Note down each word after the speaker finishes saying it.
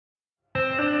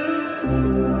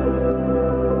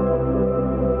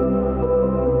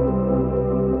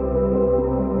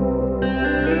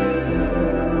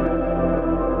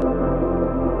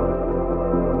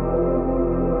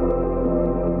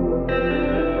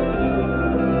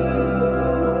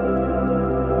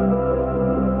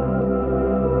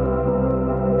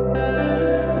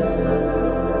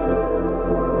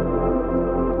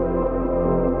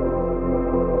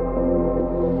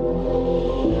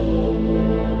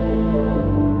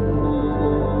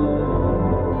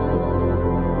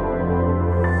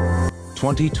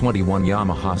2021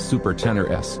 Yamaha Super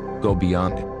Ténéré ES, go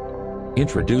beyond.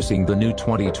 Introducing the new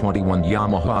 2021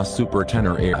 Yamaha Super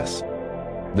Ténéré ES.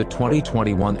 The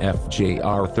 2021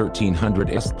 FJR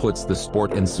 1300 ES puts the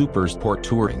sport in Supersport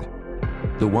touring.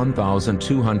 The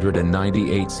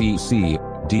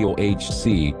 1298cc,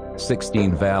 DOHC,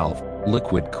 16-valve,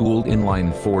 liquid-cooled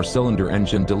inline 4-cylinder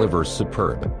engine delivers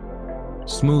superb,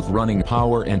 smooth running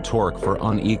power and torque for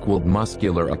unequaled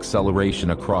muscular acceleration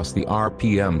across the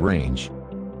RPM range.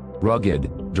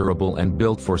 Rugged, durable and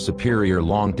built for superior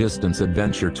long-distance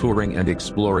adventure touring and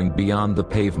exploring beyond the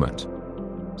pavement.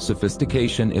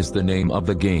 Sophistication is the name of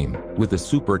the game, with the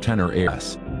Super Ténéré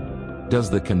ES. Does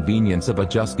the convenience of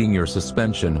adjusting your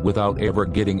suspension without ever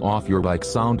getting off your bike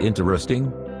sound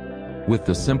interesting? With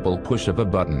the simple push of a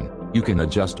button, you can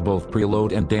adjust both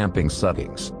preload and damping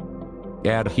settings.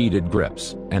 Add heated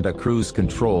grips and a cruise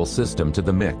control system to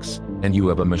the mix, and you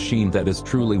have a machine that is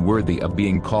truly worthy of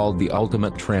being called the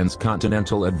ultimate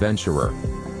Transcontinental Adventurer.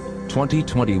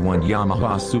 2021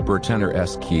 Yamaha Super Ténéré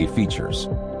ES key features: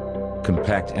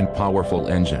 compact and powerful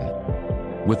engine.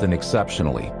 With an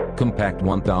exceptionally compact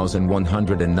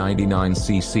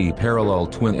 1199cc parallel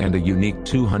twin and a unique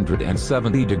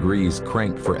 270 degrees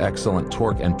crank for excellent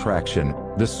torque and traction,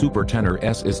 the Super Ténéré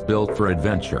ES is built for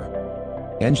adventure.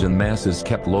 Engine mass is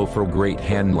kept low for great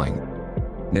handling.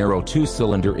 Narrow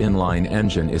 2-cylinder inline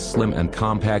engine is slim and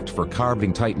compact for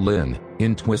carving tight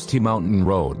in twisty mountain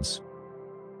roads.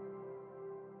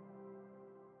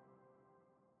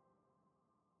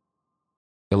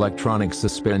 Electronic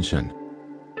suspension.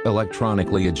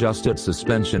 Electronically adjusted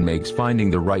suspension makes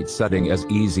finding the right setting as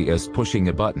easy as pushing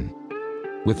a button.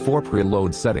 With 4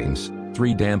 preload settings,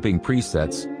 3 damping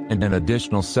presets, and an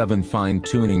additional 7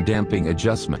 fine-tuning damping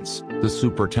adjustments, the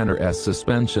Super Ténéré ES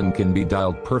suspension can be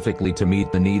dialed perfectly to meet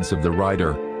the needs of the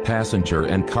rider, passenger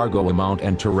and cargo amount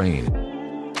and terrain.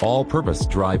 All-purpose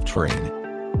drivetrain.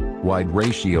 Wide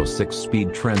ratio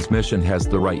 6-speed transmission has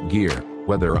the right gear,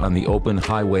 whether on the open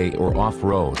highway or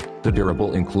off-road. The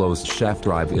durable enclosed shaft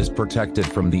drive is protected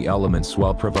from the elements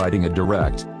while providing a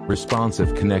direct,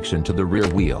 responsive connection to the rear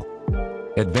wheel.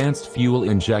 Advanced fuel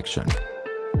injection.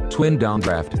 Twin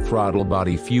downdraft throttle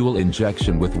body fuel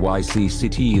injection with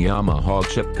YCCT Yamaha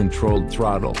chip-controlled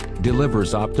throttle,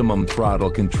 delivers optimum throttle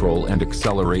control and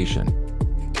acceleration.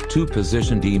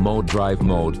 2-position D-mode drive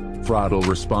mode, throttle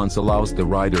response allows the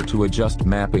rider to adjust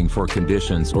mapping for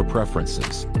conditions or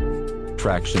preferences.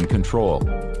 Traction control.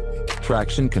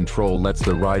 Traction control lets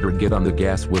the rider get on the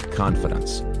gas with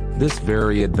confidence. This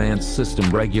very advanced system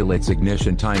regulates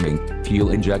ignition timing, fuel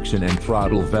injection and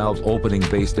throttle valve opening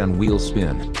based on wheel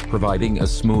spin, providing a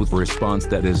smooth response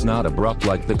that is not abrupt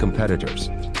like the competitors.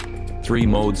 3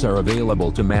 modes are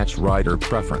available to match rider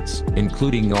preference,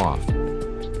 including off.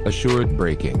 Assured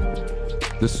braking.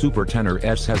 The Super Ténéré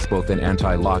ES has both an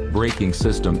anti-lock braking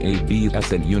system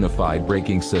ABS and unified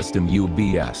braking system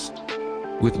UBS.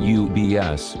 With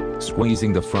UBS,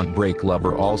 squeezing the front brake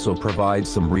lever also provides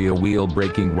some rear wheel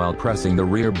braking while pressing the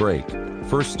rear brake.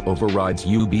 First overrides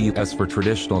UBS for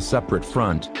traditional separate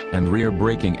front and rear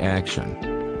braking action.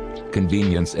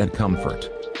 Convenience and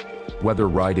comfort. Whether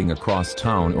riding across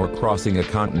town or crossing a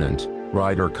continent,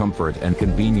 rider comfort and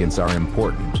convenience are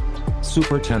important.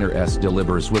 Super Ténéré ES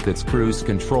delivers with its cruise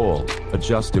control,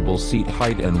 adjustable seat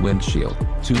height and windshield,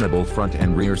 tunable front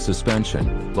and rear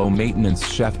suspension, low-maintenance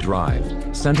shaft drive,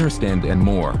 center stand and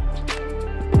more.